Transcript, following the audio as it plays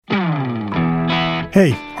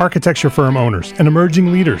Hey, architecture firm owners and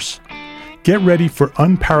emerging leaders. Get ready for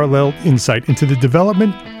unparalleled insight into the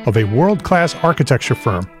development of a world-class architecture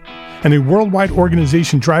firm and a worldwide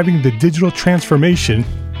organization driving the digital transformation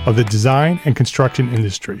of the design and construction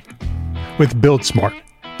industry. With Build Smart,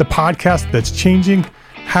 the podcast that's changing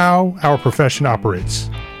how our profession operates.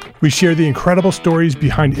 We share the incredible stories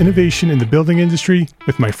behind innovation in the building industry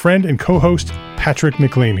with my friend and co-host, Patrick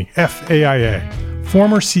McLaney, FAIA,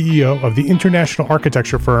 former CEO of the international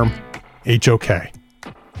architecture firm, HOK.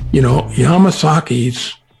 You know,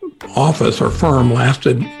 Yamasaki's office or firm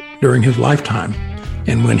lasted during his lifetime.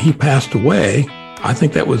 And when he passed away, I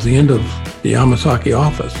think that was the end of the Yamasaki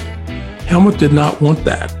office. Helmut did not want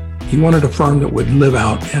that. He wanted a firm that would live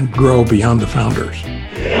out and grow beyond the founders.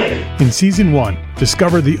 In Season 1,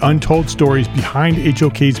 discover the untold stories behind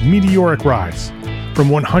HOK's meteoric rise, from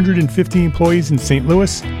 150 employees in St.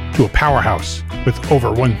 Louis to a powerhouse with over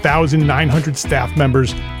 1,900 staff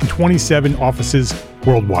members and 27 offices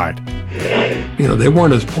worldwide. You know, they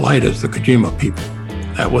weren't as polite as the Kojima people.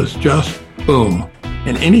 That was just boom.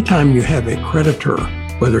 And anytime you have a creditor,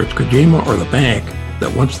 whether it's Kojima or the bank,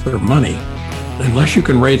 that wants their money, unless you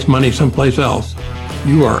can raise money someplace else,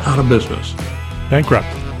 you are out of business. Bankrupt.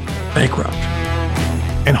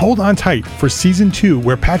 And hold on tight for Season 2,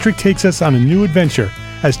 where Patrick takes us on a new adventure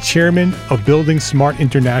as chairman of Building Smart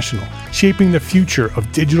International, shaping the future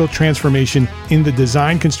of digital transformation in the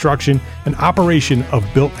design, construction, and operation of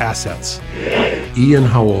built assets. Ian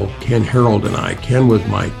Howell, Ken Harold, and I, Ken was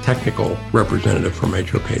my technical representative from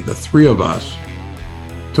HOK. The three of us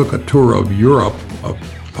took a tour of Europe of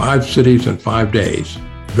 5 cities in 5 days.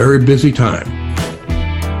 Very busy time.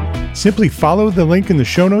 Simply follow the link in the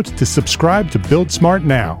show notes to subscribe to Build Smart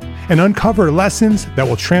now and uncover lessons that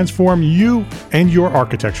will transform you and your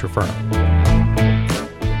architecture firm.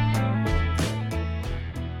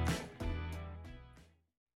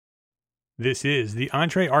 This is the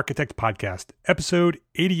Entre Architect Podcast, episode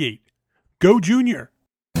 88. Go Junior!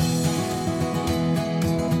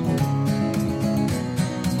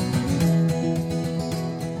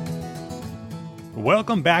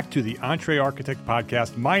 Welcome back to the Entre Architect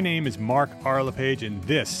Podcast. My name is Mark R. LePage, and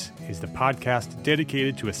this is the podcast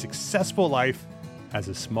dedicated to a successful life as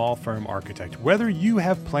a small firm architect. Whether you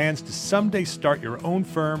have plans to someday start your own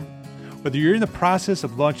firm, whether you're in the process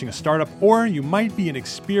of launching a startup, or you might be an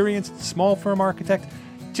experienced small firm architect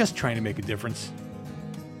just trying to make a difference,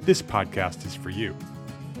 this podcast is for you.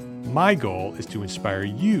 My goal is to inspire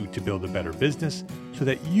you to build a better business so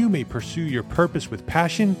that you may pursue your purpose with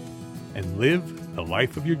passion and live the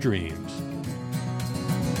life of your dreams.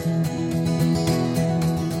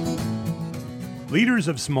 Leaders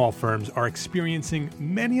of small firms are experiencing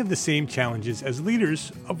many of the same challenges as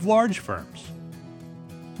leaders of large firms.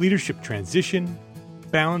 Leadership transition,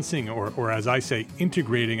 balancing, or as I say,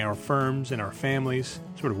 integrating our firms and our families,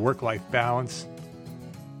 sort of work-life balance.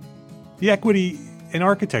 The equity and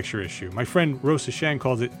architecture issue. My friend Rosa Shang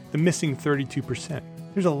calls it the missing 32%.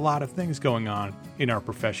 There's a lot of things going on in our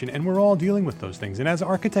profession, and we're all dealing with those things. And as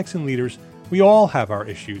architects and leaders, we all have our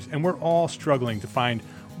issues, and we're all struggling to find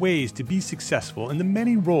ways to be successful in the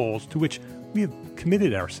many roles to which we have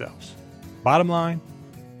committed ourselves. Bottom line,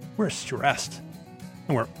 we're stressed,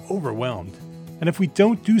 and we're overwhelmed. And if we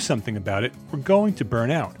don't do something about it, we're going to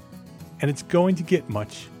burn out, and it's going to get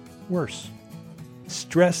much worse.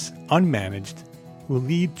 Stress unmanaged will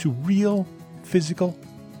lead to real physical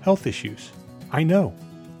health issues. I know.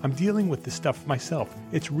 I'm dealing with this stuff myself.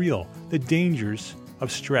 It's real. The dangers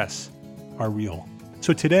of stress are real.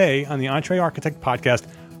 So today on the Entre Architect Podcast,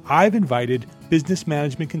 I've invited business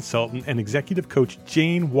management consultant and executive coach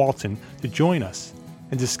Jane Walton to join us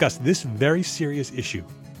and discuss this very serious issue,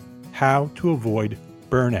 how to avoid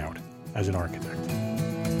burnout as an architect.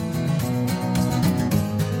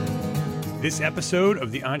 This episode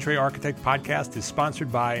of the Entre Architect Podcast is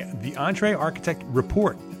sponsored by the Entre Architect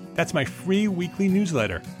Report. That's my free weekly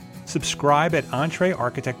newsletter. Subscribe at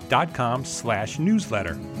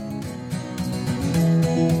entrearchitect.com/newsletter.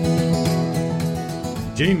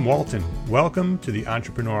 Jane Walton, welcome to the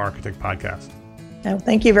Entrepreneur Architect Podcast. Oh,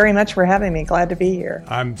 thank you very much for having me. Glad to be here.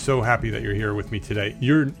 I'm so happy that you're here with me today.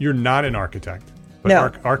 You're not an architect, but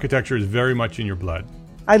no. Architecture is very much in your blood.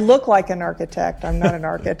 I look like an architect. I'm not an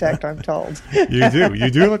architect, I'm told. You do.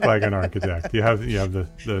 You do look like an architect. You have the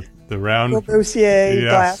round Corbusier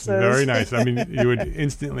glasses. Very nice. I mean, you would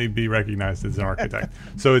instantly be recognized as an architect.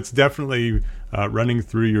 So it's definitely running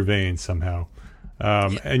through your veins somehow.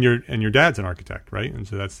 And your dad's an architect, right? And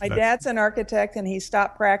so my dad's an architect, and he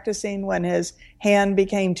stopped practicing when his hand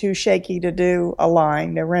became too shaky to do a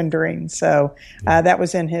line, a rendering. So that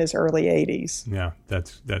was in his early 80s. Yeah,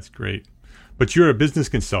 that's great. But you're a business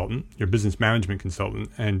consultant, you're a business management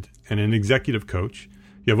consultant, and an executive coach.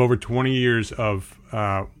 You have over 20 years of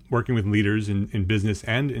working with leaders in business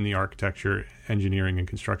and in the architecture, engineering, and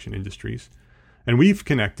construction industries. And we've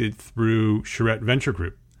connected through Charette Venture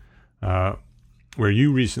Group, where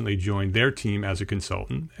you recently joined their team as a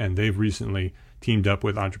consultant, and they've recently teamed up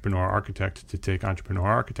with Entrepreneur Architect to take Entrepreneur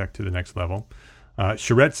Architect to the next level.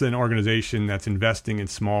 Charette's an organization that's investing in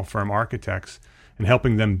small firm architects and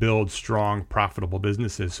helping them build strong, profitable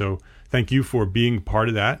businesses. So thank you for being part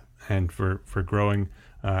of that and for growing,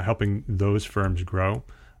 helping those firms grow.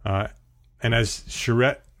 And as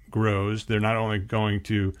Charette grows, they're not only going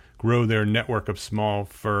to grow their network of small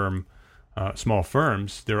firms,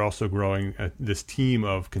 they're also growing this team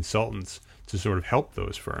of consultants to sort of help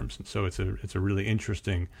those firms. And so it's a really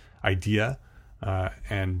interesting idea,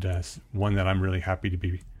 and one that I'm really happy to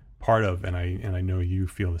be part of, and I know you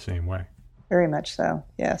feel the same way. Very much so,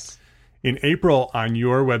 yes. In April, on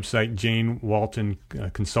your website,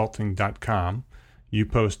 janewaltonconsulting.com, you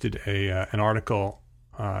posted an article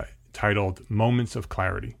titled Moments of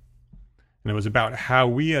Clarity. And it was about how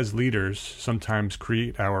we as leaders sometimes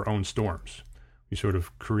create our own storms. We sort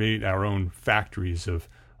of create our own factories of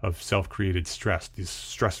self-created stress, these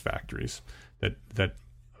stress factories that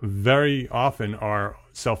very often are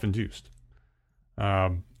self-induced.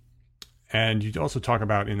 And you also talk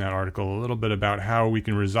about in that article a little bit about how we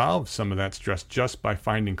can resolve some of that stress just by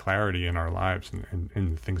finding clarity in our lives and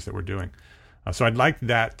in the things that we're doing. So I'd like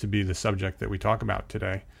that to be the subject that we talk about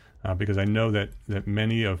today, because I know that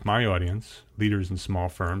many of my audience, leaders in small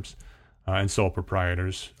firms and sole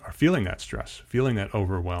proprietors, are feeling that stress, feeling that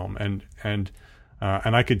overwhelm. And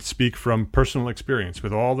I could speak from personal experience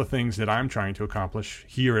with all the things that I'm trying to accomplish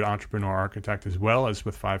here at Entrepreneur Architect, as well as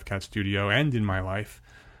with Five Cat Studio and in my life.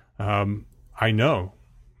 I know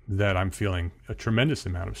that I'm feeling a tremendous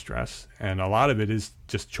amount of stress, and a lot of it is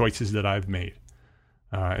just choices that I've made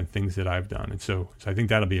and things that I've done. And so I think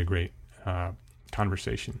that'll be a great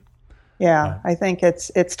conversation. Yeah, I think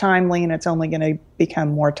it's timely, and it's only going to become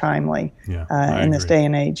more timely in this day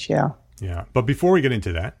and age. Yeah. Yeah. But before we get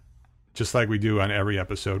into that, just like we do on every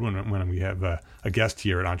episode when we have a guest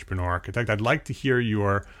here at Entrepreneur Architect, I'd like to hear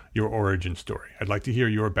your origin story. I'd like to hear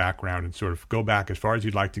your background and sort of go back as far as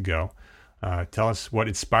you'd like to go. Tell us what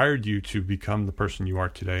inspired you to become the person you are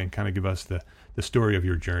today, and kind of give us the story of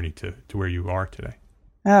your journey to where you are today.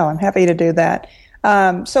 Oh, I'm happy to do that.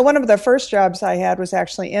 So one of the first jobs I had was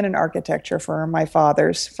actually in an architecture firm, my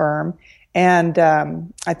father's firm. And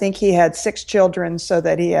I think he had 6 children, so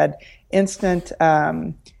that he had instant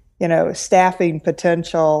staffing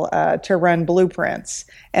potential to run blueprints.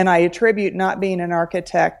 And I attribute not being an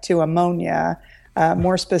architect to ammonia.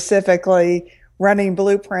 More specifically, running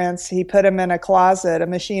blueprints, he put them in a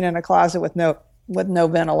machine in a closet with no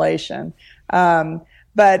ventilation.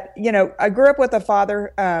 But I grew up with a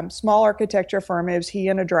father, small architecture firm. It was he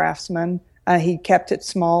and a draftsman. He kept it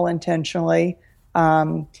small intentionally.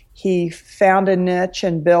 He found a niche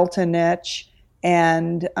and built a niche.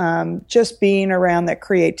 And just being around that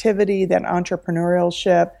creativity, that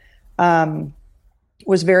entrepreneurship,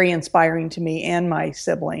 was very inspiring to me and my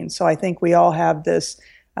siblings. So I think we all have this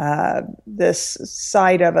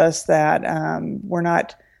side of us that we're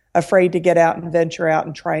not afraid to get out and venture out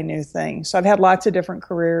and try new things. So I've had lots of different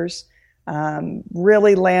careers,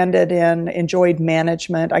 really enjoyed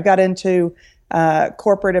management. I got into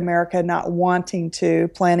corporate America not wanting to,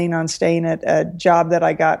 planning on staying at a job that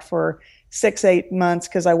I got for 6-8 months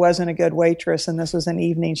because I wasn't a good waitress, and this was an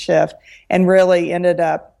evening shift, and really ended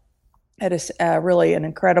up at really an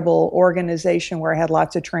incredible organization where I had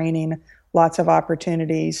lots of training, lots of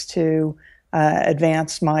opportunities to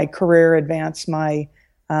advance my career, advance my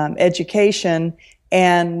education,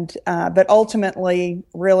 and but ultimately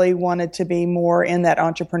really wanted to be more in that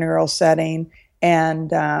entrepreneurial setting,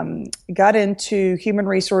 and got into human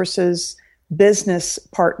resources business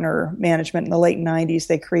partner management in the late 90s.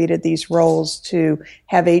 They created these roles to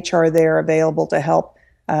have HR there available to help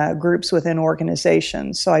groups within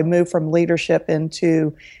organizations. So I moved from leadership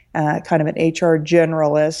into kind of an HR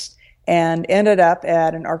generalist, and ended up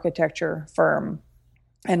at an architecture firm.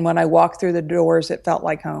 And when I walked through the doors, it felt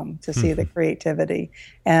like home to see the creativity.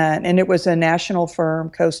 And it was a national firm,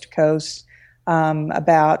 coast to coast,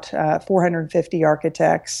 about 450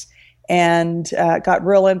 architects, and got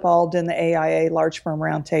real involved in the AIA Large Firm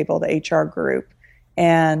Roundtable, the HR group,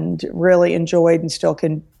 and really enjoyed and still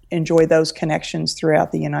can enjoy those connections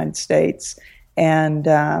throughout the United States. And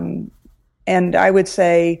I would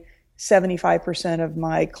say 75% of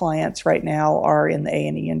my clients right now are in the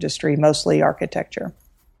A&E industry, mostly architecture.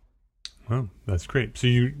 Well, that's great. So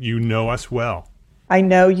you know us well. I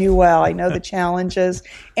know you well. I know the challenges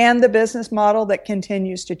and the business model that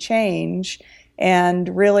continues to change.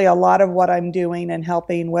 And really, a lot of what I'm doing and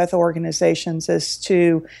helping with organizations is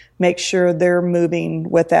to make sure they're moving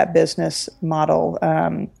with that business model.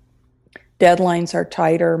 Deadlines are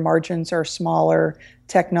tighter, margins are smaller,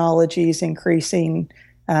 technology is increasing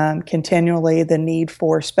continually. The need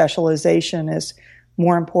for specialization is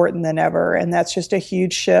more important than ever. And that's just a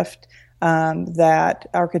huge shift that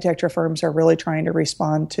architecture firms are really trying to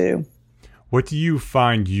respond to. What do you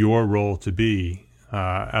find your role to be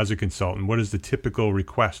as a consultant? What is the typical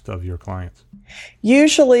request of your clients?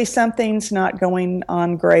 Usually something's not going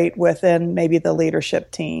on great within maybe the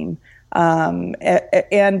leadership team. And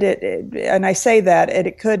I say that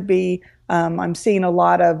it could be, I'm seeing a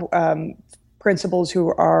lot of principals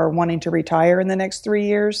who are wanting to retire in the next 3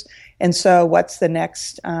 years. And so what's the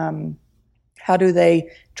next, how do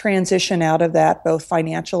they transition out of that, both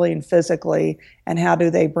financially and physically, and how do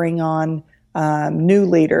they bring on new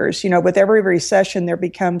leaders? With every recession, there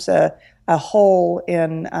becomes a hole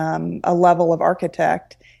in a level of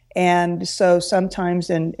architect. And so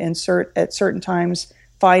sometimes at certain times,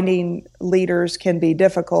 finding leaders can be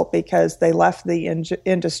difficult because they left the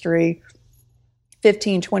industry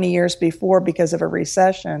 15, 20 years before because of a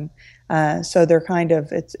recession. So they're kind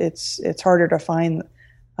of, it's harder to find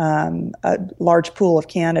a large pool of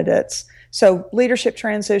candidates. So leadership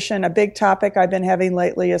transition, a big topic I've been having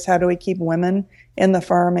lately is how do we keep women in the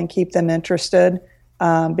firm and keep them interested?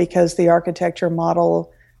 Because the architecture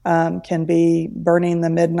model can be burning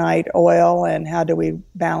the midnight oil, and how do we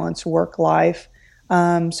balance work life?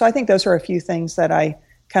 So I think those are a few things that I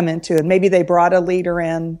come into. And maybe they brought a leader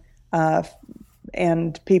in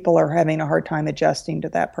and people are having a hard time adjusting to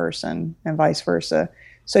that person and vice versa.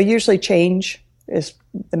 So usually change is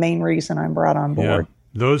the main reason I'm brought on board. Yeah.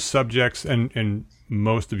 Those subjects and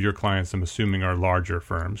most of your clients, I'm assuming, are larger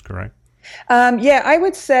firms, correct? I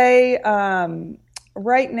would say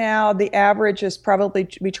right now the average is probably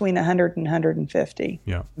between 100 and 150.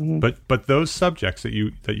 Yeah, mm-hmm. But those subjects that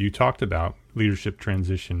you talked about, leadership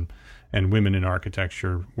transition and women in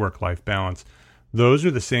architecture, work-life balance, those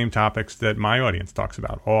are the same topics that my audience talks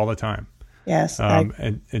about all the time. Yes.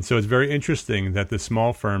 And so it's very interesting that the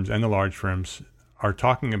small firms and the large firms are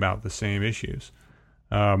talking about the same issues.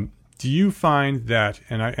 Do you find that,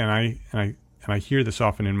 and I hear this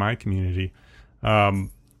often in my community,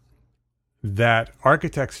 that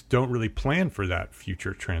architects don't really plan for that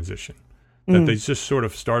future transition? That they just sort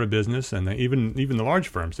of start a business, and even the large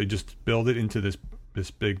firms, they just build it into this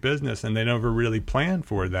big business, and they never really plan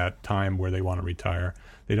for that time where they want to retire.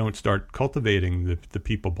 They don't start cultivating the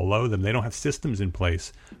people below them. They don't have systems in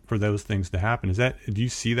place for those things to happen. Do you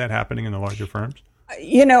see that happening in the larger firms?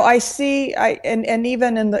 I see, and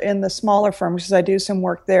even in the smaller firms, because I do some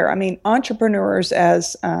work there. I mean, entrepreneurs,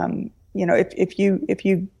 as if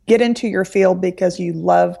you get into your field because you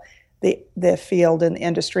love the field and the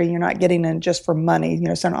industry, you're not getting in just for money.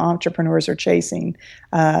 Some entrepreneurs are chasing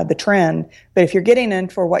the trend, but if you're getting in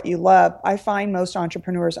for what you love, I find most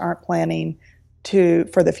entrepreneurs aren't planning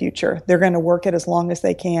for the future. They're going to work it as long as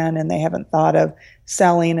they can, and they haven't thought of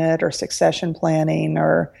selling it or succession planning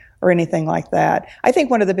or anything like that. I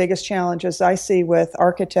think one of the biggest challenges I see with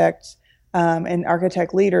architects and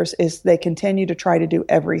architect leaders is they continue to try to do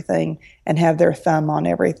everything and have their thumb on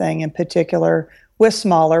everything, in particular with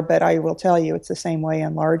smaller, but I will tell you it's the same way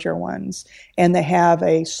in larger ones. And they have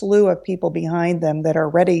a slew of people behind them that are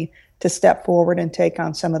ready to step forward and take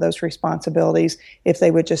on some of those responsibilities if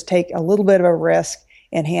they would just take a little bit of a risk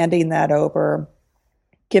in handing that over,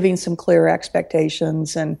 giving some clear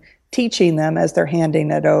expectations and teaching them as they're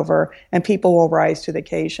handing it over, and people will rise to the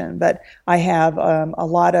occasion. But I have a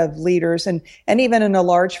lot of leaders, and even in a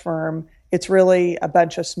large firm, it's really a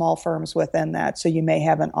bunch of small firms within that. So you may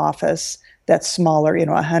have an office that's smaller,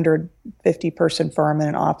 150 person firm in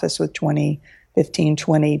an office with 20, 15,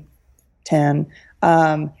 20, 10.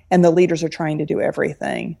 And the leaders are trying to do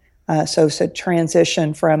everything. So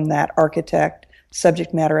transition from that architect,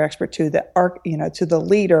 subject matter expert to the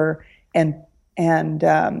leader. And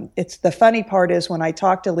it's the funny part is when I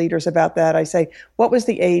talk to leaders about that, I say, what was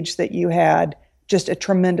the age that you had just a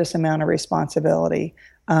tremendous amount of responsibility?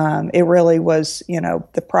 It really was,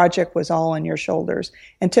 the project was all on your shoulders.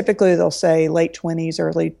 And typically they'll say late 20s,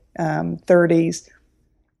 early 30s.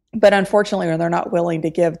 But unfortunately, they're not willing to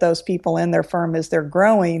give those people in their firm as they're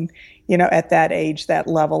growing, at that age, that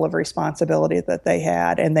level of responsibility that they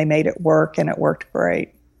had. And they made it work, and it worked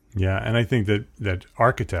great. Yeah, and I think that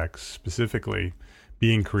architects, specifically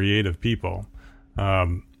being creative people,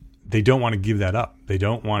 they don't want to give that up. They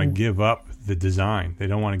don't want to give up the design. They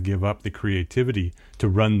don't want to give up the creativity to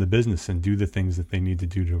run the business and do the things that they need to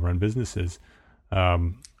do to run businesses.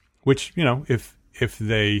 Which, if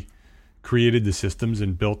they created the systems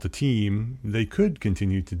and built the team, they could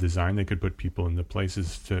continue to design. They could put people in the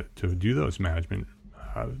places to do those management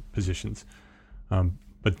positions.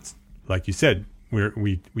 But like you said,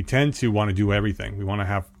 we tend to want to do everything. We want to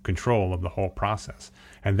have control of the whole process,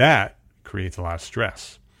 and that creates a lot of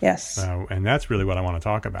stress. Yes. And that's really what I want to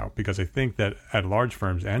talk about, because I think that at large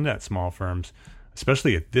firms and at small firms,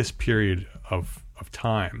 especially at this period of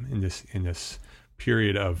time, in this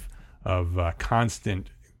period of constant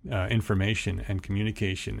information and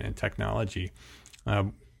communication and technology,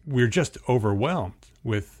 we're just overwhelmed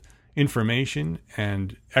with information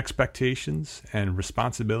and expectations and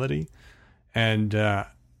responsibility, and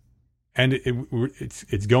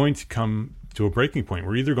it's going to come to a breaking point.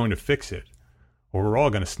 We're either going to fix it, or we're all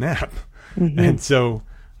going to snap. Mm-hmm. And so,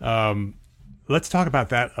 let's talk about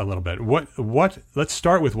that a little bit. Let's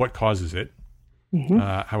start with what causes it.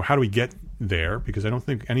 Mm-hmm. How do we get there? Because I don't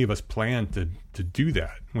think any of us plan to do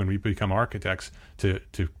that when we become architects, to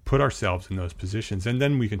put ourselves in those positions. And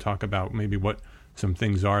then we can talk about maybe what some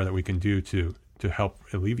things are that we can do to help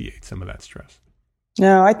alleviate some of that stress.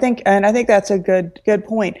 No, I think that's a good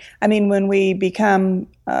point. I mean, when we become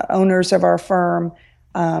owners of our firm,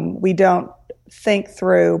 we don't think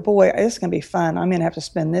through, boy, this is going to be fun. I'm going to have to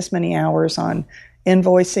spend this many hours on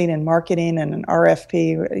invoicing and marketing and an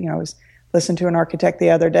RFP. I was listening to an architect the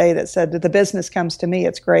other day that said that the business comes to me,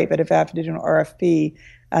 it's great, but if I have to do an RFP,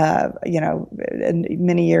 in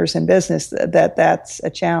many years in business, that's a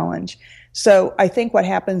challenge. So I think what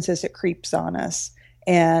happens is it creeps on us.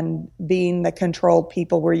 And being the controlled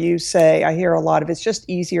people, where you say, I hear a lot of, it's just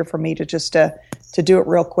easier for me to do it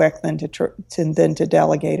real quick than to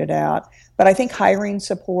delegate it out. But I think hiring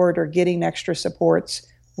support or getting extra support's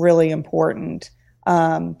really important.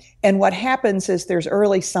 And what happens is there's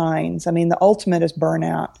early signs. I mean, the ultimate is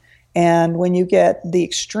burnout. And when you get the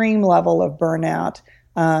extreme level of burnout,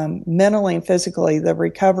 mentally and physically, the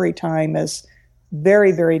recovery time is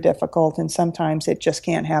very, very difficult. And sometimes it just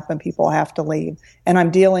can't happen. People have to leave. And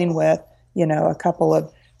I'm dealing with, a couple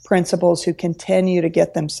of principals who continue to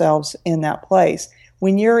get themselves in that place.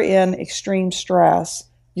 When you're in extreme stress,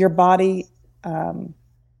 your body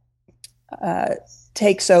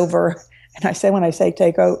takes over. And when I say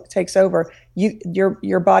takes over,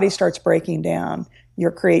 your body starts breaking down.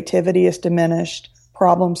 Your creativity is diminished.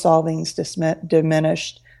 Problem solving is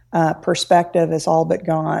diminished. Perspective is all but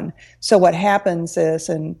gone. So what happens is,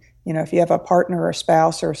 and if you have a partner or a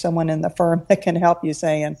spouse or someone in the firm that can help you,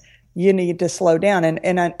 saying you need to slow down,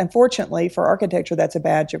 and unfortunately for architecture, that's a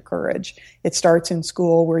badge of courage. It starts in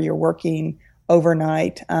school where you're working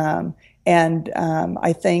overnight, and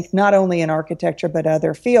I think not only in architecture but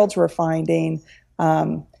other fields, we're finding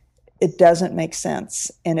it doesn't make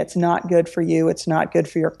sense, and it's not good for you. It's not good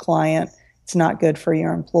for your client. It's not good for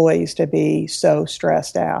your employees to be so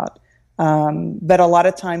stressed out. But a lot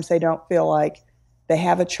of times they don't feel like they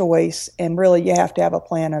have a choice, and really you have to have a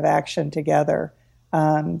plan of action together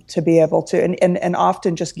to be able to, and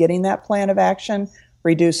often just getting that plan of action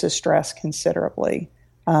reduces stress considerably,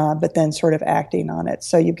 but then sort of acting on it.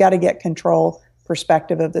 So you've got to get control,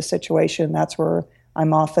 perspective of the situation. That's where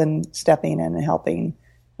I'm often stepping in and helping,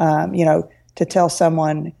 to tell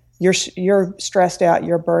someone, you're stressed out,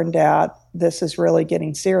 you're burned out, this is really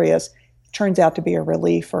getting serious. It turns out to be a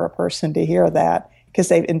relief for a person to hear that, because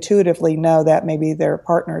they intuitively know that maybe their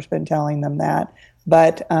partner's been telling them that.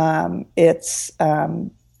 But it's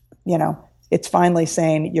finally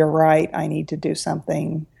saying, you're right, I need to do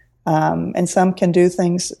something. And some can do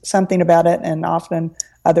something about it, and often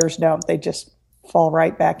others don't. They just fall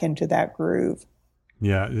right back into that groove.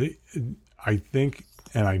 Yeah, I think,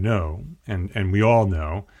 and I know, and we all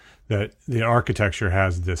know, that the architecture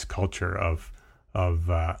has this culture of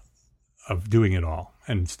doing it all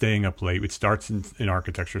and staying up late. It starts in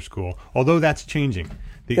architecture school, although that's changing.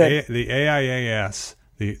 The AIAS,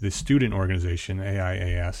 the student organization,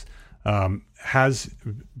 AIAS, has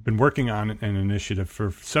been working on an initiative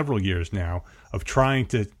for several years now of trying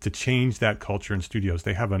to change that culture in studios.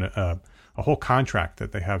 They have a whole contract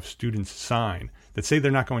that they have students sign that say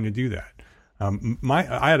they're not going to do that.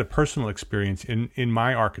 I had a personal experience in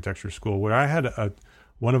my architecture school where I had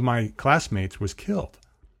one of my classmates was killed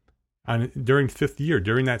during fifth year,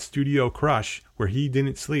 during that studio crush where he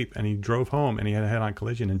didn't sleep and he drove home and he had a head-on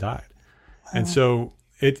collision and died. Wow. And so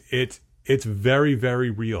it's very,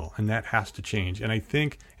 very real, and that has to change. And I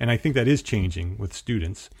think that is changing with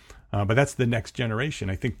students, but that's the next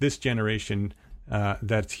generation. I think this generation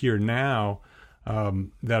that's here now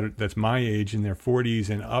that's my age in their 40s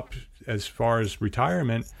and up as far as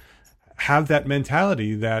retirement have that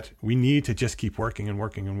mentality that we need to just keep working and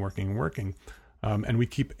working and working and working. And we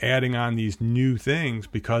keep adding on these new things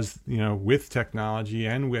because, with technology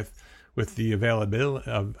and with the availability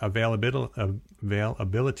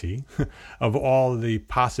of all the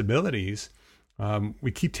possibilities,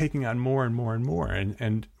 we keep taking on more and more and more.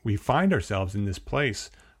 And we find ourselves in this place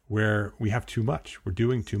where we have too much. We're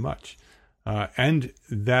doing too much. And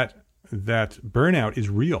that burnout is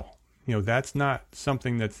real. That's not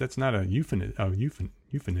something that's not a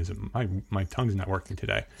euphemism. My tongue's not working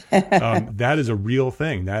today. That is a real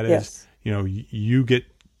thing. That is, yes. You get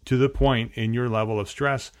to the point in your level of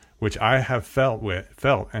stress, which I have felt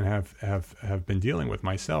and have been dealing with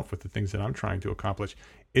myself with the things that I'm trying to accomplish.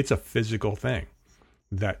 It's a physical thing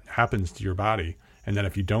that happens to your body. And that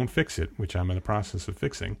if you don't fix it, which I'm in the process of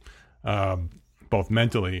fixing, both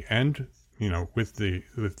mentally and, with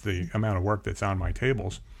the amount of work that's on my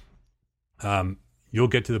tables, you'll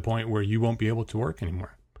get to the point where you won't be able to work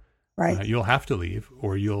anymore. Right. You'll have to leave,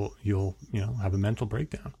 or you'll have a mental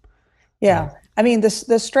breakdown. Yeah. I mean, the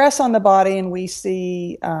stress on the body, and we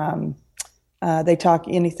see, they talk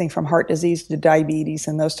anything from heart disease to diabetes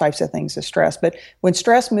and those types of things as stress. But when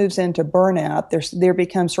stress moves into burnout, there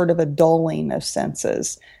becomes sort of a dulling of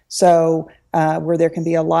senses. So where there can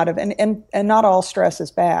be a lot of, and not all stress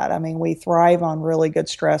is bad. I mean, we thrive on really good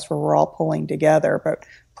stress where we're all pulling together, but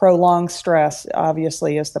prolonged stress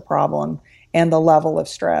obviously is the problem, and the level of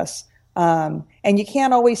stress. And you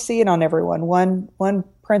can't always see it on everyone. One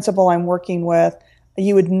principal I'm working with,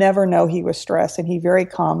 you would never know he was stressed, and he very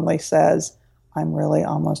calmly says, I'm really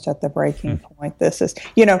almost at the breaking point. This is,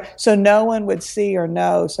 so no one would see or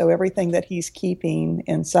know. So everything that he's keeping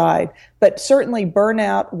inside. But certainly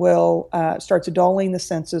burnout will start to dulling the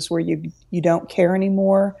senses where you don't care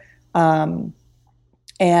anymore. And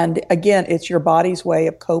again, it's your body's way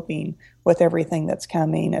of coping with everything that's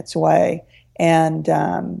coming its way. And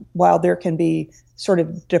while there can be sort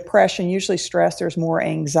of depression, usually stress, there's more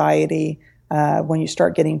anxiety. When you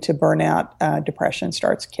start getting to burnout, depression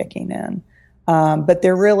starts kicking in. But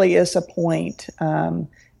there really is a point, and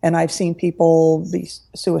I've seen people be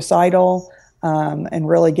suicidal and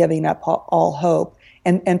really giving up all hope.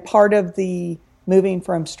 And part of the moving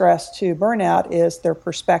from stress to burnout is their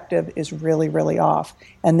perspective is really, really off.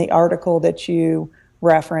 And the article that you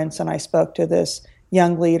reference, and I spoke to this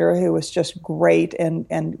young leader who was just great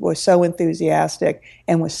and was so enthusiastic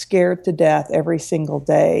and was scared to death every single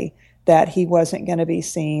day that he wasn't going to be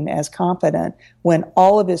seen as competent when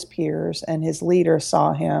all of his peers and his leaders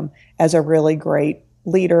saw him as a really great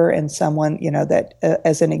leader and someone, that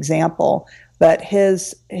as an example. But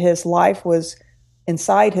his life was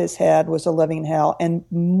inside his head was a living hell, and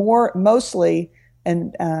mostly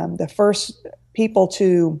the first people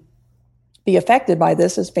to be affected by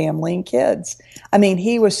this is family and kids. I mean,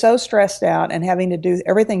 he was so stressed out and having to do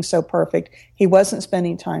everything so perfect, he wasn't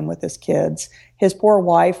spending time with his kids. His poor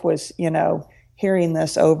wife was, hearing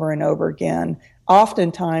this over and over again.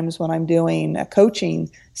 Oftentimes when I'm doing a coaching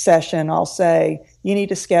session, I'll say, you need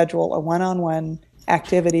to schedule a one-on-one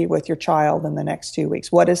activity with your child in the next 2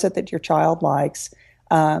 weeks. What is it that your child likes?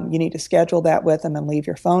 You need to schedule that with them and leave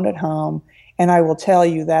your phone at home. And I will tell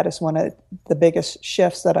you that is one of the biggest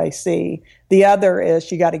shifts that I see. The other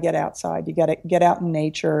is you got to get outside. You got to get out in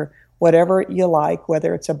nature, whatever you like,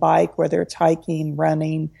 whether it's a bike, whether it's hiking,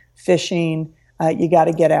 running, fishing, you got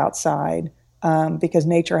to get outside because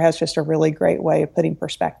nature has just a really great way of putting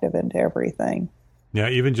perspective into everything. Yeah,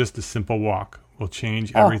 even just a simple walk will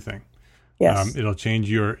change everything. Yes. It'll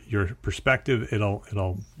change your perspective.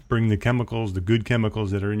 It'll bring the chemicals, the good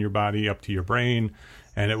chemicals that are in your body up to your brain,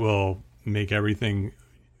 and it will make everything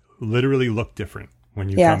literally look different when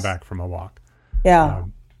you come back from a walk. Yeah.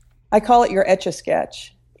 I call it your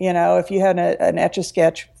Etch-a-Sketch. If you had an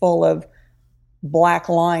Etch-a-Sketch full of black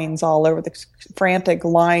lines all over, the frantic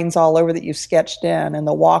lines all over that you've sketched in, and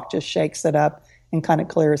the walk just shakes it up and kind of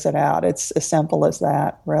clears it out. It's as simple as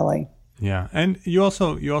that, really. Yeah. And you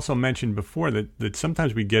also mentioned before that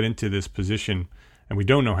sometimes we get into this position and we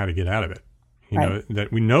don't know how to get out of it. Right.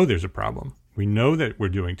 That we know there's a problem. We know that we're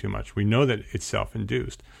doing too much. We know that it's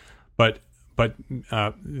self-induced, but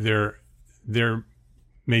there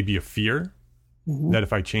may be a fear that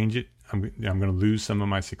if I change it, I'm going to lose some of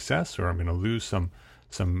my success, or I'm going to lose some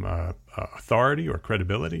authority or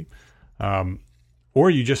credibility, or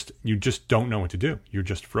you just don't know what to do. You're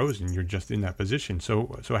just frozen. You're just in that position.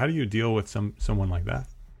 So how do you deal with someone like that?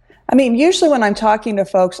 I mean, usually when I'm talking to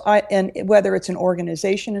folks, and whether it's an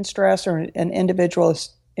organization in stress or an individual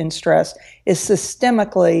in stress, is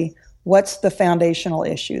systemically what's the foundational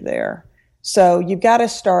issue there. So you've got to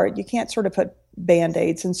start. You can't sort of put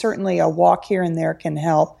Band-Aids, and certainly a walk here and there can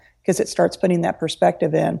help because it starts putting that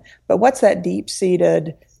perspective in. But what's that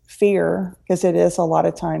deep-seated fear, because it is a lot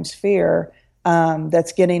of times fear,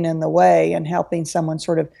 that's getting in the way, and helping someone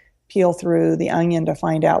sort of peel through the onion to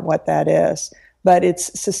find out what that is. But it's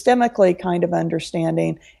systemically kind of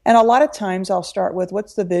understanding. And a lot of times I'll start with,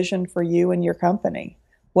 what's the vision for you and your company?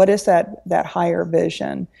 What is that higher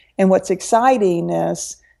vision? And what's exciting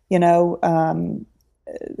is, and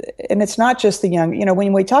it's not just the young,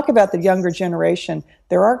 when we talk about the younger generation,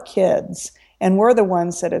 there are kids, and we're the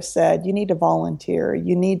ones that have said, you need to volunteer,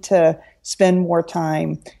 you need to spend more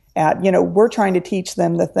time we're trying to teach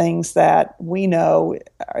them the things that we know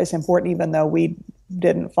is important, even though we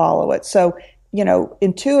didn't follow it. So,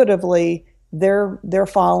 intuitively, they're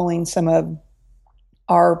following some of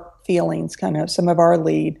our feelings, kind of some of our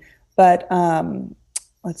lead. But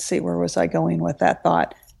let's see, where was I going with that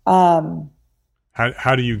thought?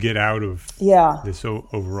 How do you get out of this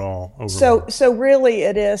overall? So really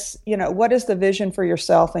it is, what is the vision for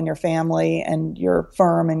yourself and your family and your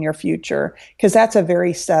firm and your future? Because that's a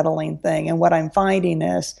very settling thing. And what I'm finding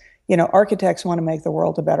is, architects want to make the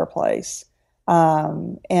world a better place.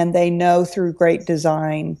 And they know through great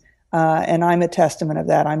design, and I'm a testament of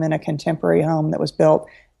that. I'm in a contemporary home that was built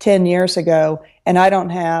 10 years ago, and I don't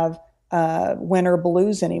have winter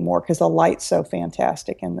blues anymore because the light's so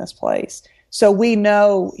fantastic in this place. So we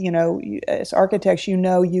know, as architects,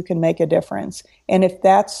 you can make a difference. And if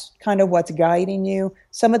that's kind of what's guiding you,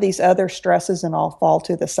 some of these other stresses and all fall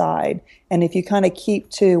to the side. And if you kind of keep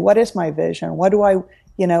to, what is my vision? What do I,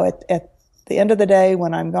 at the end of the day,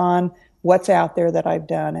 when I'm gone, what's out there that I've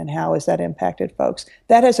done and how has that impacted folks?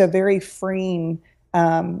 That is a very freeing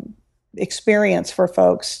experience for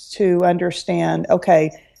folks to understand,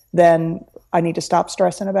 okay, then I need to stop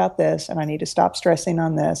stressing about this, and I need to stop stressing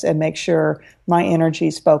on this, and make sure my energy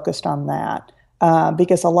is focused on that.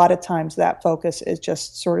 Because a lot of times that focus is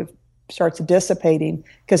just sort of starts dissipating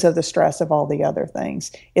because of the stress of all the other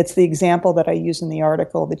things. It's the example that I use in the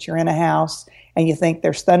article, that you're in a house and you think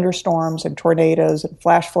there's thunderstorms and tornadoes and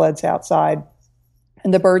flash floods outside,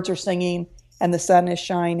 and the birds are singing and the sun is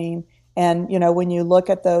shining. And, when you look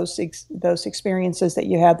at those experiences that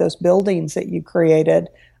you had, those buildings that you created,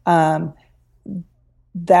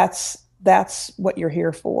 that's what you're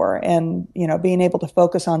here for. And, being able to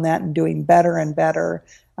focus on that and doing better and better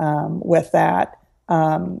with that.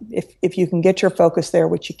 If you can get your focus there,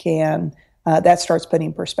 which you can, that starts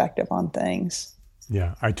putting perspective on things.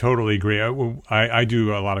 Yeah, I totally agree. I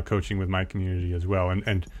do a lot of coaching with my community as well.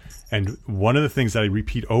 And one of the things that I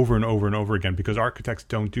repeat over and over and over again, because architects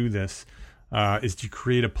don't do this, is to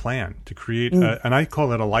create a plan, to create, and I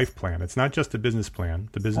call it a life plan. It's not just a business plan.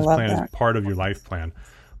 The business plan is part of your life plan.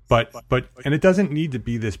 But and it doesn't need to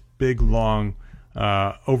be this big, long,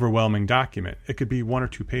 overwhelming document. It could be 1 or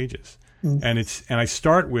 2 pages. And I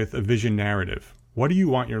start with a vision narrative. What do you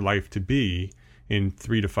want your life to be in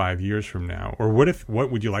 3 to 5 years from now? Or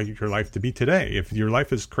what would you like your life to be today? If your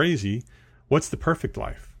life is crazy, what's the perfect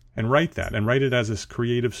life? And write that, and write it as a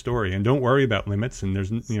creative story. And don't worry about limits. And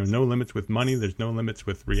there's no limits with money. There's no limits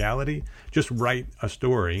with reality. Just write a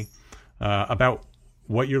story about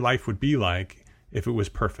what your life would be like if it was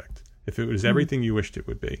perfect, if it was everything you wished it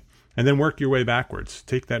would be. And then work your way backwards.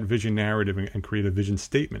 Take that vision narrative and create a vision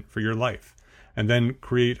statement for your life. And then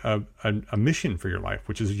create a mission for your life,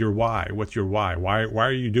 which is your why. What's your why? Why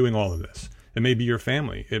are you doing all of this? It may be your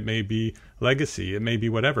family. It may be legacy. It may be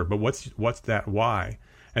whatever. But what's that why?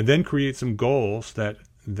 And then create some goals that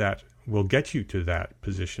will get you to that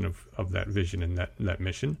position of that vision and that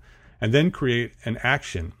mission. And then create an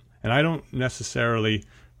action. And I don't necessarily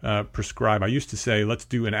prescribe. I used to say, let's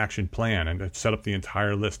do an action plan and set up the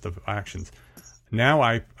entire list of actions. Now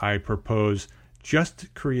I propose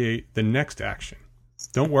just create the next action.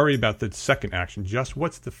 Don't worry about the second action. Just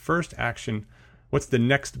what's the first action? What's the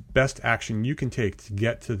next best action you can take to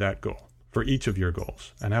get to that goal for each of your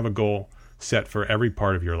goals? And have a goal set for every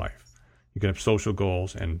part of your life. You can have social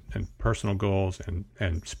goals and personal goals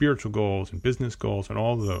and spiritual goals and business goals, and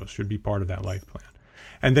all of those should be part of that life plan.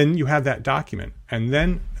 And then you have that document. And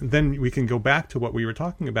then we can go back to what we were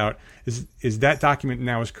talking about, is that document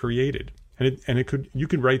now is created. And you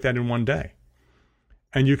could write that in one day.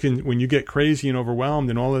 And you can, when you get crazy and overwhelmed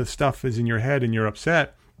and all of this stuff is in your head and you're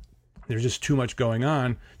upset, there's just too much going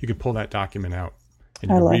on, you can pull that document out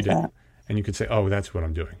and you can read it. And you can say, oh, that's what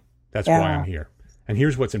I'm doing. That's why I'm here. And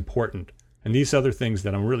here's what's important. And these other things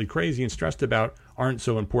that I'm really crazy and stressed about aren't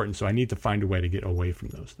so important. So I need to find a way to get away from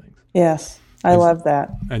those things. Yes, I love that.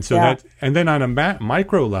 And so and then on a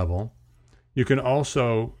micro level, you can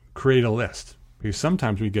also create a list. because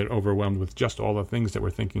sometimes we get overwhelmed with just all the things that we're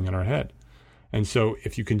thinking in our head. And so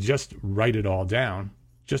if you can just write it all down,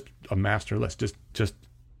 just a master list,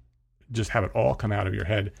 just have it all come out of your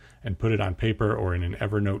head and put it on paper or in an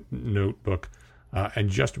Evernote notebook, and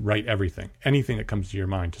just write anything that comes to your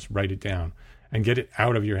mind, just write it down and get it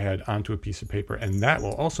out of your head onto a piece of paper. And that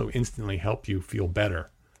will also instantly help you feel better.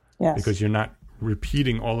 Yes. Because you're not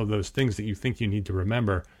repeating all of those things that you think you need to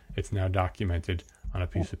remember. It's now documented on a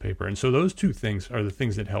piece of paper. And so those two things are the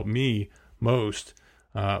things that help me most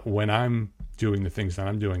when I'm doing the things that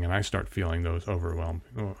I'm doing and I start feeling those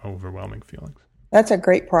overwhelming feelings. That's a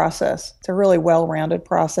great process. It's a really well-rounded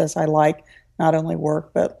process. I like not only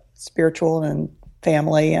work, but spiritual and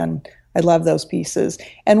family, and I love those pieces.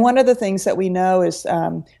 And one of the things that we know is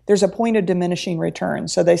there's a point of diminishing return.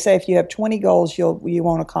 So they say if you have 20 goals, you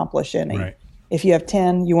won't accomplish any. Right. If you have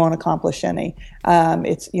 10, you won't accomplish any.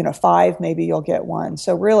 It's 5, maybe you'll get one.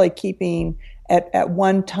 So really keeping at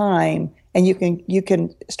one time, and you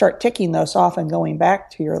can start ticking those off and going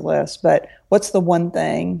back to your list. But what's the one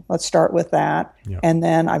thing? Let's start with that. Yep. And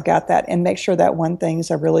then I've got that, and make sure that one thing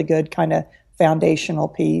is a really good kind of foundational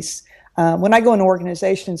piece. When I go into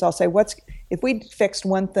organizations, I'll say, if we fixed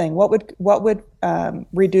one thing, what would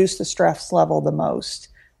reduce the stress level the most?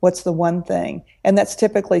 What's the one thing? And that's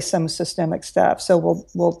typically some systemic stuff. So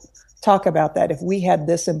we'll talk about that. If we had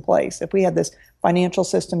this in place, if we had this financial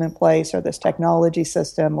system in place, or this technology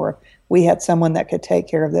system, or we had someone that could take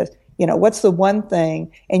care of this, what's the one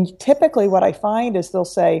thing? And typically what I find is they'll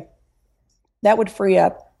say that would free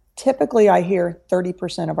up, typically I hear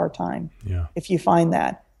 30% of our time. Yeah. If you find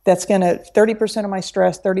that. That's going to 30% of my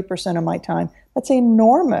stress, 30% of my time. That's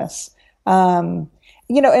enormous. And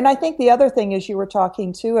I think the other thing is, you were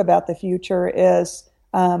talking too about the future, is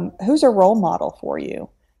who's a role model for you?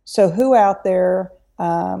 So who out there,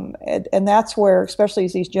 and that's where, especially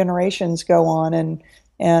as these generations go on,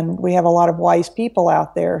 and we have a lot of wise people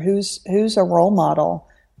out there, who's a role model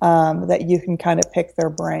that you can kind of pick their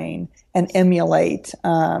brain and emulate.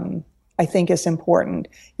 I think is important.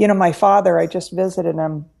 My father, I just visited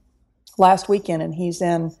him last weekend, and he's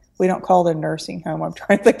in, we don't call it a nursing home, I'm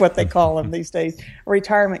trying to think what they call them these days, a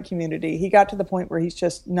retirement community. He got to the point where he's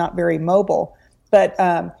just not very mobile. But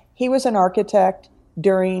he was an architect.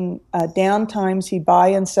 During down times, he'd buy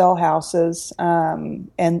and sell houses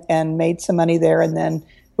and made some money there. And then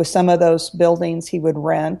with some of those buildings, he would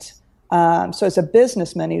rent. So as a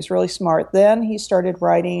businessman, he was really smart. Then he started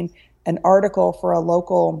writing an article for a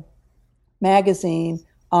local magazine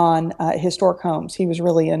on historic homes. He was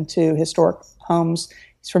really into historic homes.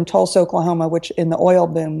 He's from Tulsa, Oklahoma, which in the oil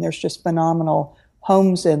boom, there's just phenomenal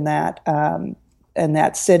homes in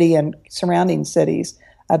that city and surrounding cities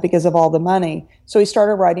because of all the money. So he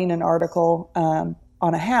started writing an article on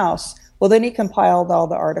a house. Well, then he compiled all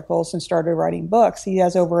the articles and started writing books. He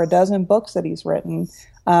has over a dozen books that he's written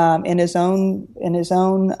in his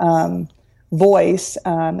own voice,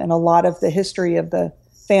 and a lot of the history of the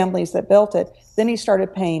families that built it. Then he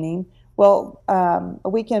started painting. Well, a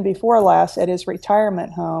weekend before last at his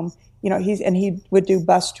retirement home, he would do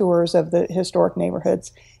bus tours of the historic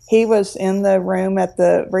neighborhoods. He was in the room at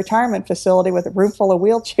the retirement facility with a room full of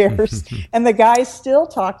wheelchairs, and the guy's still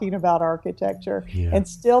talking about architecture and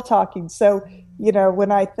still talking. So,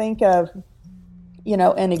 when I think of,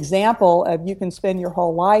 an example of you can spend your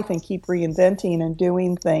whole life and keep reinventing and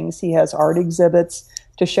doing things. He has art exhibits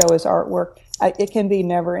to show his artwork. It can be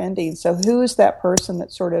never ending. So who's that person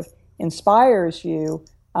that sort of inspires you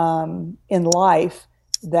in life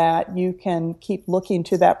that you can keep looking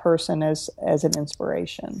to that person as an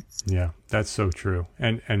inspiration? Yeah, that's so true.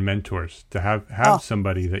 And mentors, to have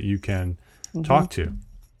somebody that you can talk to.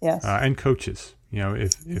 Yes. And coaches.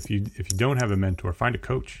 If you don't have a mentor, find a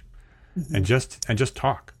coach and just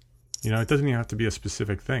talk. It doesn't even have to be a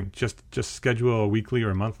specific thing. Just schedule a weekly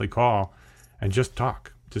or a monthly call and just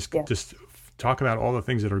talk. Just talk about all the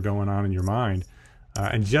things that are going on in your mind,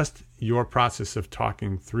 and just your process of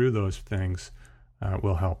talking through those things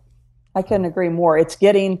will help. I couldn't agree more.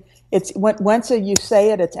 Once you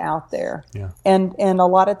say it, it's out there. Yeah. And a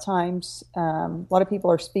lot of times, a lot of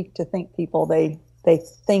people are speak to think people. They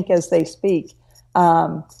think as they speak,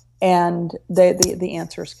 and the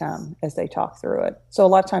answers come as they talk through it. So a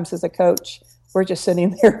lot of times, as a coach, we're just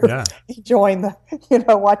sitting there enjoying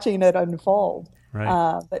watching it unfold.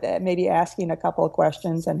 Right. But maybe asking a couple of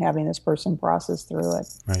questions and having this person process through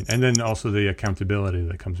it. Right. And then also the accountability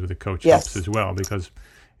that comes with a coach helps as well, because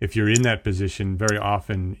if you're in that position, very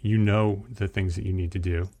often the things that you need to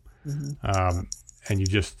do, and you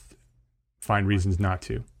just find reasons not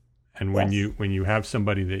to. And when you have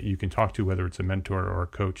somebody that you can talk to, whether it's a mentor or a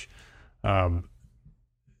coach,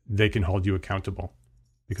 they can hold you accountable,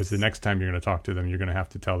 because the next time you're going to talk to them, you're going to have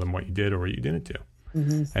to tell them what you did or what you didn't do.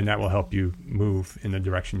 Mm-hmm. And that will help you move in the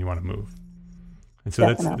direction you want to move. And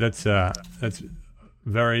so that's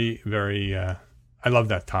very, very, I love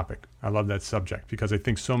that topic. I love that subject, because I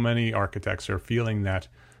think so many architects are feeling that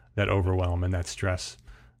overwhelm and that stress.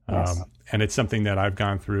 Yes. And it's something that I've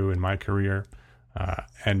gone through in my career.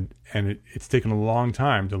 And it's taken a long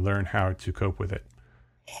time to learn how to cope with it.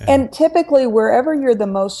 And typically, wherever you're the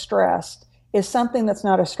most stressed is something that's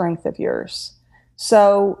not a strength of yours.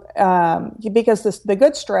 So, because the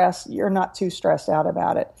good stress, you're not too stressed out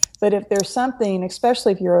about it. But if there's something,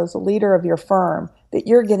 especially if you're as a leader of your firm, that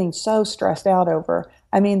you're getting so stressed out over,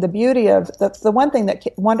 I mean, the beauty of the one thing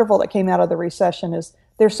wonderful that came out of the recession is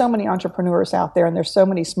there's so many entrepreneurs out there, and there's so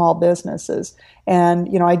many small businesses. And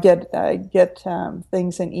I get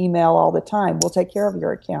things in email all the time. We'll take care of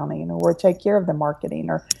your accounting, or we'll take care of the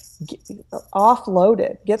marketing, or offload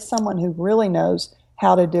it. Get someone who really knows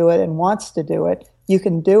how to do it and wants to do it. You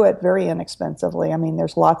can do it very inexpensively. I mean,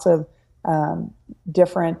 there's lots of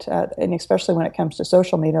different, and especially when it comes to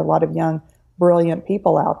social media, a lot of young, brilliant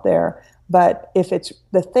people out there. But if it's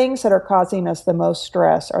the things that are causing us the most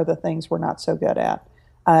stress are the things we're not so good at.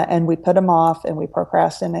 And we put them off, and we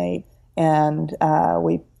procrastinate, and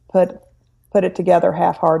we put it together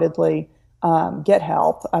half-heartedly. Get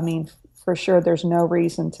help. I mean, for sure, there's no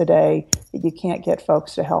reason today that you can't get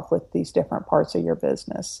folks to help with these different parts of your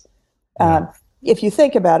business. Yeah. If you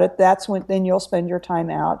think about it, that's when then you'll spend your time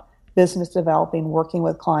out business developing, working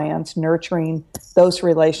with clients, nurturing those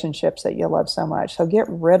relationships that you love so much. So get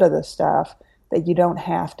rid of the stuff that you don't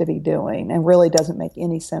have to be doing and really doesn't make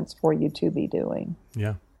any sense for you to be doing.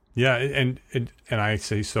 Yeah. Yeah. And I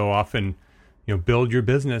say so often, build your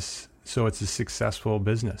business so it's a successful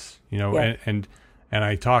business, yeah. and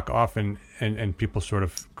I talk often, and people sort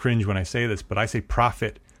of cringe when I say this, but I say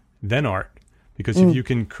profit, then art. Because if you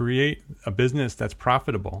can create a business that's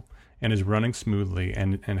profitable and is running smoothly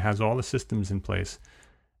and has all the systems in place,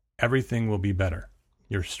 everything will be better.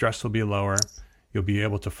 Your stress will be lower. You'll be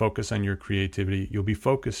able to focus on your creativity. You'll be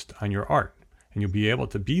focused on your art. And you'll be able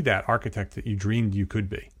to be that architect that you dreamed you could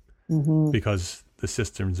be, because the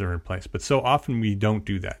systems are in place. But so often we don't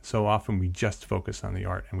do that. So often we just focus on the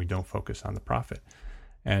art and we don't focus on the profit.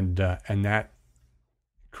 And that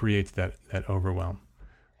creates that overwhelm.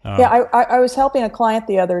 I was helping a client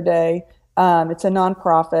the other day. It's a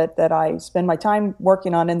nonprofit that I spend my time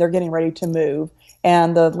working on, and they're getting ready to move.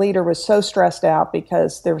 And the leader was so stressed out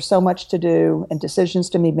because there was so much to do and decisions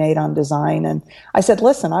to be made on design. And I said,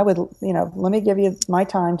 listen, I would, let me give you my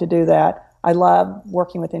time to do that. I love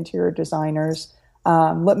working with interior designers.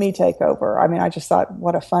 Let me take over. I mean, I just thought,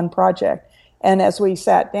 what a fun project. And as we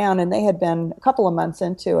sat down, and they had been a couple of months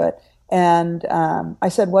into it, and I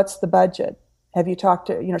said, what's the budget? Have you talked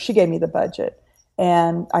to, she gave me the budget.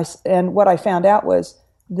 And what I found out was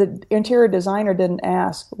the interior designer didn't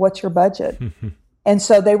ask, what's your budget? And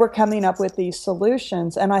so they were coming up with these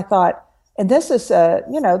solutions. And I thought, and this was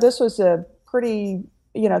a pretty,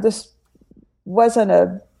 this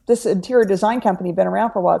interior design company been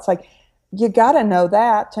around for a while. It's like, you got to know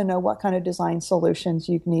that to know what kind of design solutions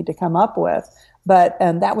you need to come up with.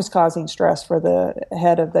 And that was causing stress for the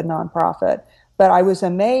head of the nonprofit. But I was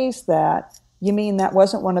amazed that, you mean that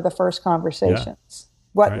wasn't one of the first conversations?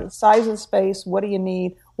 Yeah. What size of the space? What do you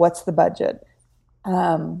need? What's the budget?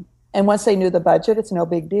 And once they knew the budget, it's no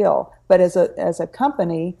big deal. But as a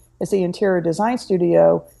company, as the interior design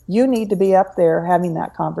studio, you need to be up there having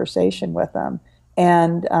that conversation with them.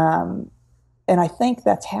 And I think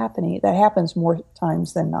that's happening. That happens more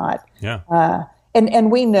times than not. Yeah.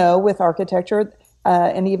 And we know with architecture,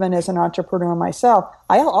 and even as an entrepreneur myself,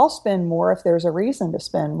 I'll spend more if there's a reason to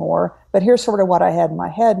spend more. But here's sort of what I had in my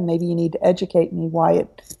head, and maybe you need to educate me why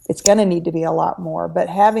it's going to need to be a lot more. But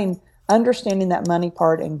understanding that money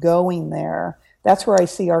part and going there, that's where I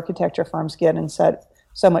see architecture firms get in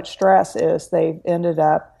so much stress is they've ended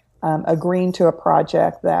up agreeing to a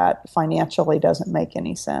project that financially doesn't make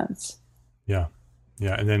any sense. Yeah,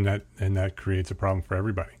 yeah, and then that creates a problem for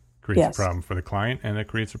everybody. Creates a problem for the client, and it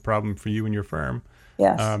creates a problem for you and your firm.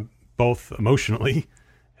 Yes. Both emotionally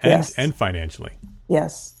and financially.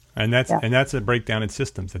 Yes. And that's a breakdown in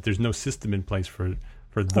systems, that there's no system in place for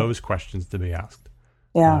those questions to be asked.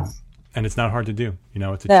 Yeah. And it's not hard to do.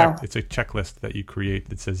 It's a checklist that you create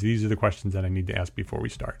that says these are the questions that I need to ask before we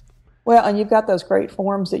start. Well, and you've got those great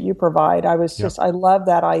forms that you provide. I love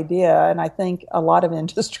that idea, and I think a lot of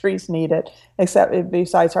industries need it, except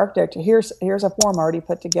besides architecture. Here's a form already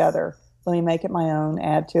put together. Let me make it my own,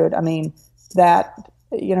 add to it. I mean, that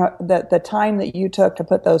the time that you took to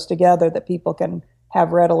put those together that people can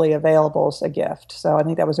have readily available as a gift. So I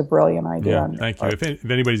think that was a brilliant idea. Yeah, thank you. If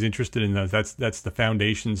anybody's interested in those, that's the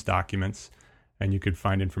foundation's documents, and you could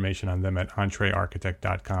find information on them at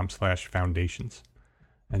entrearchitect.com/foundations.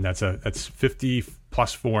 And that's 50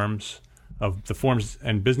 plus forms of the forms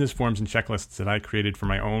and business forms and checklists that I created for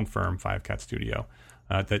my own firm, Five Cat Studio,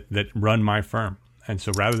 that run my firm. And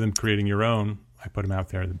so rather than creating your own, I put them out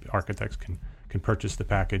there. The architects can purchase the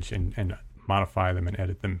package and modify them and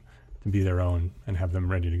edit them to be their own and have them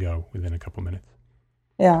ready to go within a couple minutes.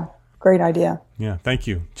 Yeah, great idea. Yeah, thank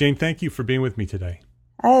you. Jane, thank you for being with me today.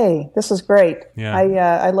 Hey, this is great. Yeah.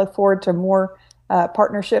 I look forward to more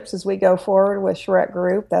partnerships as we go forward with Charette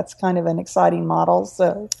Group. That's kind of an exciting model.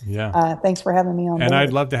 So yeah, thanks for having me on board. And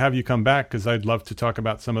I'd love to have you come back because I'd love to talk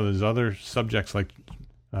about some of those other subjects like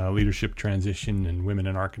leadership transition and women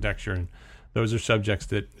in architecture. And those are subjects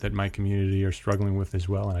that my community are struggling with as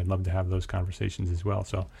well. And I'd love to have those conversations as well.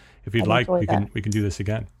 So if you'd like, we can do this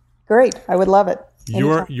again. Great. I would love it.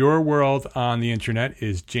 Your world on the internet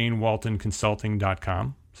is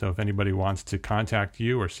janewaltonconsulting.com. So if anybody wants to contact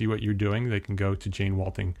you or see what you're doing, they can go to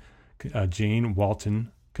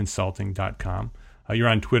janewaltonconsulting.com. You're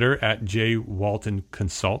on Twitter at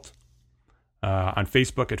jwaltonconsult. On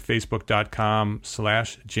Facebook at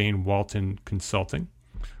facebook.com/janewaltonconsulting.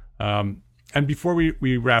 And before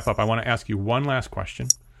we wrap up, I want to ask you one last question.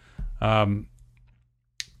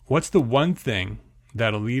 What's the one thing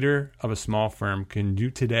that a leader of a small firm can do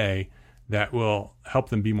today that will help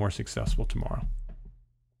them be more successful tomorrow?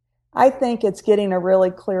 I think it's getting a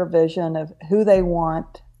really clear vision of who they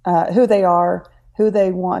want, who they are, who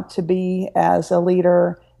they want to be as a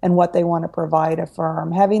leader, and what they want to provide a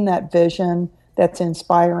firm. Having that vision that's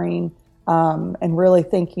inspiring, and really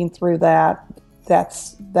thinking through that's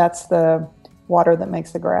the water that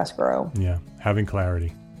makes the grass grow. Yeah, having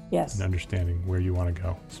clarity. Yes. And understanding where you want to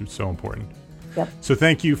go. It's so important. Yep. So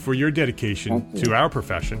thank you for your dedication to our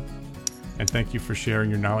profession. And thank you for sharing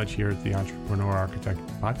your knowledge here at the Entrepreneur Architect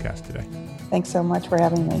podcast today. Thanks so much for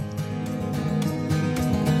having me.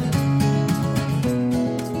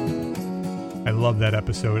 I love that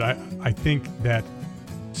episode. I think that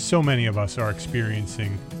so many of us are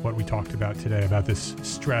experiencing what we talked about today, about this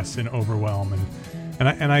stress and overwhelm.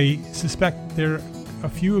 And I suspect there are a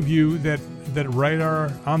few of you that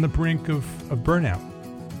are on the brink of burnout,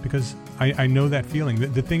 because I know that feeling.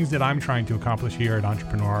 The things that I'm trying to accomplish here at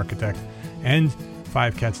Entrepreneur Architect and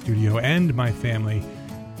Five Cat Studio and my family,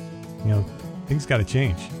 things got to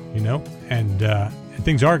change, and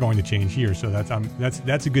things are going to change here. So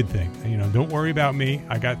that's a good thing. Don't worry about me.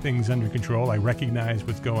 I got things under control. I recognize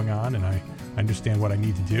what's going on, and I understand what I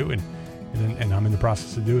need to do, and I'm in the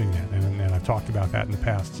process of doing that. And I've talked about that in the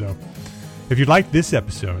past. So if you'd like this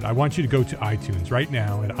episode, I want you to go to iTunes right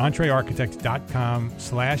now at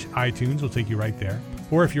entrearchitect.com/iTunes. We'll take you right there.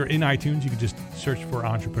 Or if you're in iTunes, you can just search for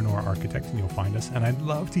Entrepreneur Architect and you'll find us. And I'd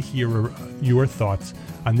love to hear your thoughts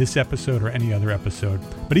on this episode or any other episode.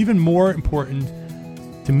 But even more important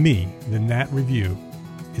to me than that review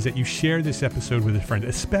is that you share this episode with a friend,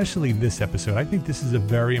 especially this episode. I think this is a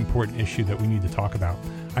very important issue that we need to talk about.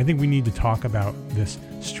 I think we need to talk about this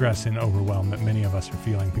stress and overwhelm that many of us are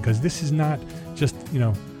feeling, because this is not just,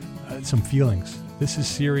 some feelings. This is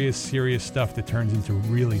serious, serious stuff that turns into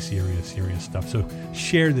really serious, serious stuff. So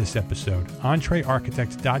share this episode.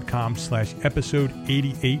 entrearchitect.com/episode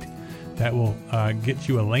 88. That will get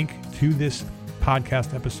you a link to this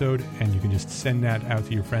podcast episode, and you can just send that out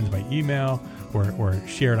to your friends by email or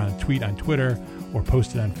share it on a tweet on Twitter or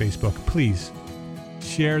post it on Facebook. Please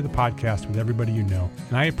share the podcast with everybody you know.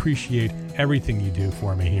 And I appreciate everything you do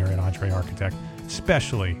for me here at Entre Architect,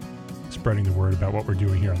 especially spreading the word about what we're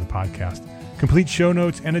doing here on the podcast. Complete show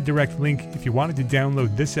notes and a direct link. If you wanted to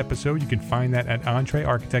download this episode, you can find that at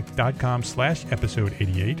entrearchitect.com/episode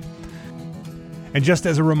 88. And just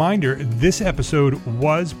as a reminder, this episode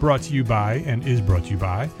was brought to you by and is brought to you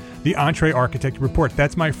by the Entre Architect Report.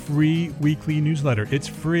 That's my free weekly newsletter. It's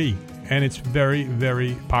free and it's very,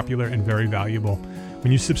 very popular and very valuable.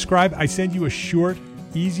 When you subscribe, I send you a short,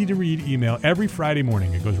 easy to read email every Friday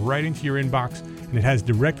morning. It goes right into your inbox and it has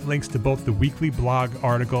direct links to both the weekly blog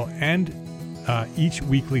article and each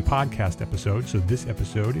weekly podcast episode. So this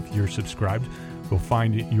episode, if you're subscribed, will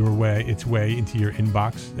find its way into your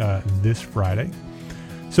inbox this Friday.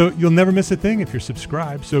 So you'll never miss a thing if you're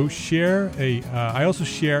subscribed. So I also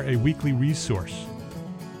share a weekly resource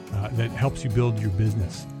that helps you build your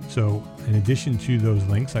business. So in addition to those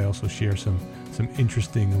links, I also share some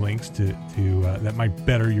interesting links to that might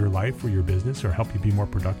better your life or your business or help you be more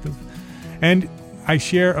productive. And I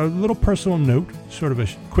share a little personal note, sort of a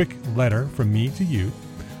quick letter from me to you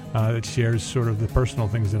that shares sort of the personal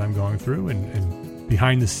things that I'm going through and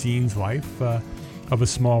behind-the-scenes life of a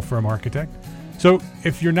small firm architect. So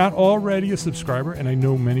if you're not already a subscriber, and I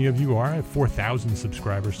know many of you are, I have 4,000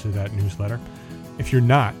 subscribers to that newsletter. If you're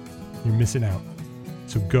not, you're missing out.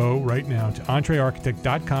 So go right now to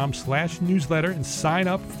entrearchitect.com/newsletter and sign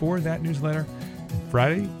up for that newsletter. And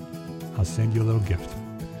Friday, I'll send you a little gift.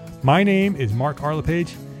 My name is Mark R.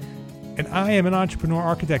 LePage, and I am an entrepreneur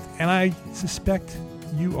architect, and I suspect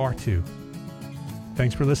you are too.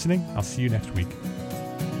 Thanks for listening. I'll see you next week.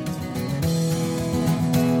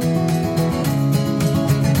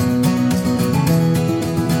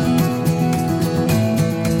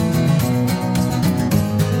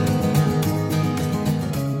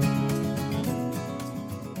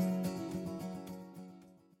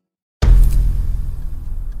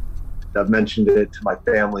 I've mentioned it to my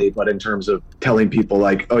family, but in terms of telling people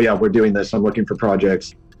like, oh yeah, we're doing this, I'm looking for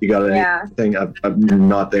projects, you got anything? I'm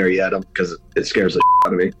not there yet because it scares the shit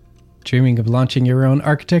out of me. Dreaming of launching your own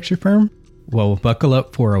architecture firm? Well, buckle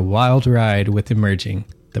up for a wild ride with Emerging,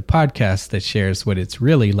 the podcast that shares what it's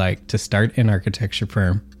really like to start an architecture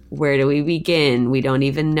firm. Where do we begin? We don't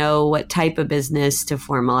even know what type of business to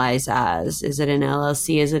formalize as. Is it an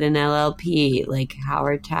LLC? Is it an LLP? Like, how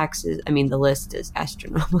are taxes? I mean, the list is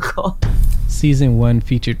astronomical. Season 1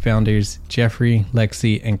 featured founders Jeffrey,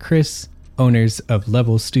 Lexi, and Chris, owners of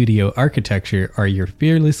Level Studio Architecture, are your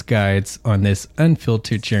fearless guides on this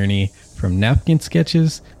unfiltered journey from napkin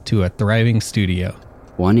sketches to a thriving studio.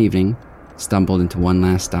 One evening, stumbled into one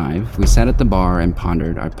last dive, we sat at the bar and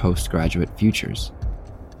pondered our postgraduate futures.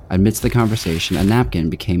 Amidst the conversation, a napkin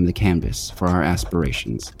became the canvas for our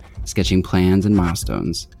aspirations, sketching plans and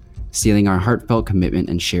milestones, sealing our heartfelt commitment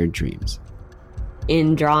and shared dreams.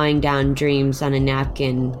 In drawing down dreams on a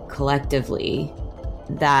napkin collectively,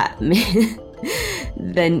 that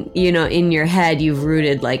then, you know, in your head, you've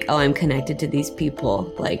rooted like, oh, I'm connected to these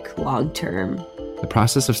people, like long term. The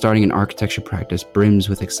process of starting an architecture practice brims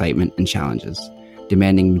with excitement and challenges,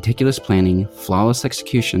 demanding meticulous planning, flawless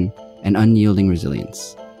execution, and unyielding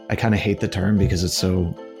resilience. I kind of hate the term because it's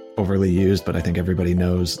so overly used, but I think everybody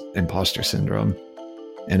knows imposter syndrome.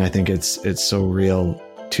 And I think it's so real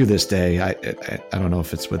to this day. I don't know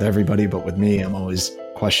if it's with everybody, but with me, I'm always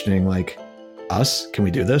questioning like, us, can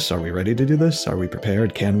we do this? Are we ready to do this? Are we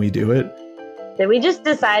prepared? Can we do it? Did we just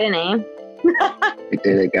decide a name? We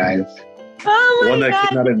did it, guys. Oh my God. The one that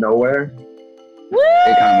came out of nowhere? Woo!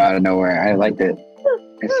 It came out of nowhere. I liked it.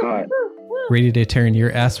 I saw it. Ready to turn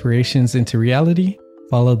your aspirations into reality?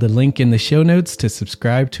 Follow the link in the show notes to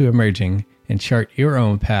subscribe to Emerging and chart your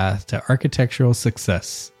own path to architectural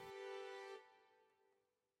success.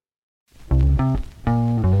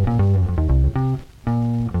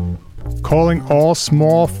 Calling all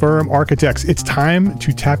small firm architects. It's time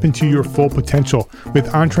to tap into your full potential with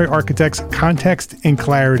EntreArchitect's Context and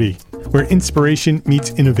Clarity, where inspiration meets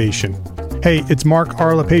innovation. Hey, it's Mark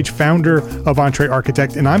R. LePage, founder of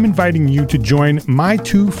EntreArchitect, and I'm inviting you to join my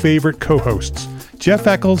two favorite co-hosts, Jeff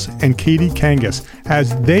Eccles and Katie Kangas,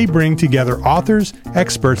 as they bring together authors,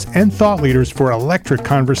 experts, and thought leaders for electric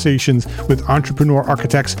conversations with entrepreneur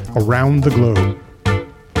architects around the globe.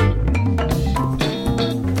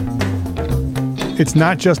 It's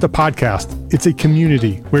not just a podcast, it's a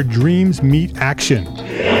community where dreams meet action.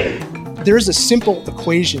 There's a simple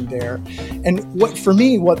equation there. And what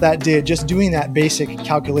that did, just doing that basic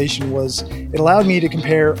calculation, was it allowed me to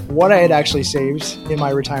compare what I had actually saved in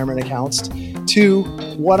my retirement accounts to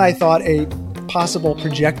what I thought a possible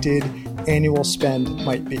projected annual spend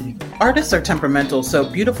might be. Artists are temperamental, so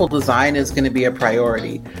beautiful design is going to be a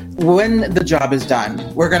priority. When the job is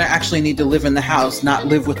done, we're going to actually need to live in the house, not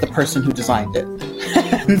live with the person who designed it.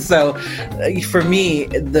 And so for me,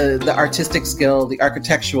 the artistic skill, the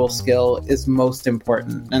architectural skill is most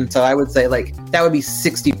important. And so I would say that would be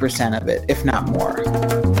 60% of it, if not more.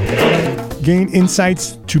 Gain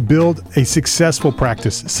insights to build a successful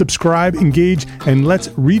practice. Subscribe, engage, and let's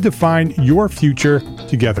redefine your future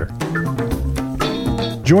together.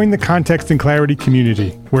 Join the Context and Clarity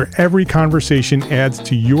community, where every conversation adds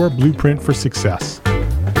to your blueprint for success.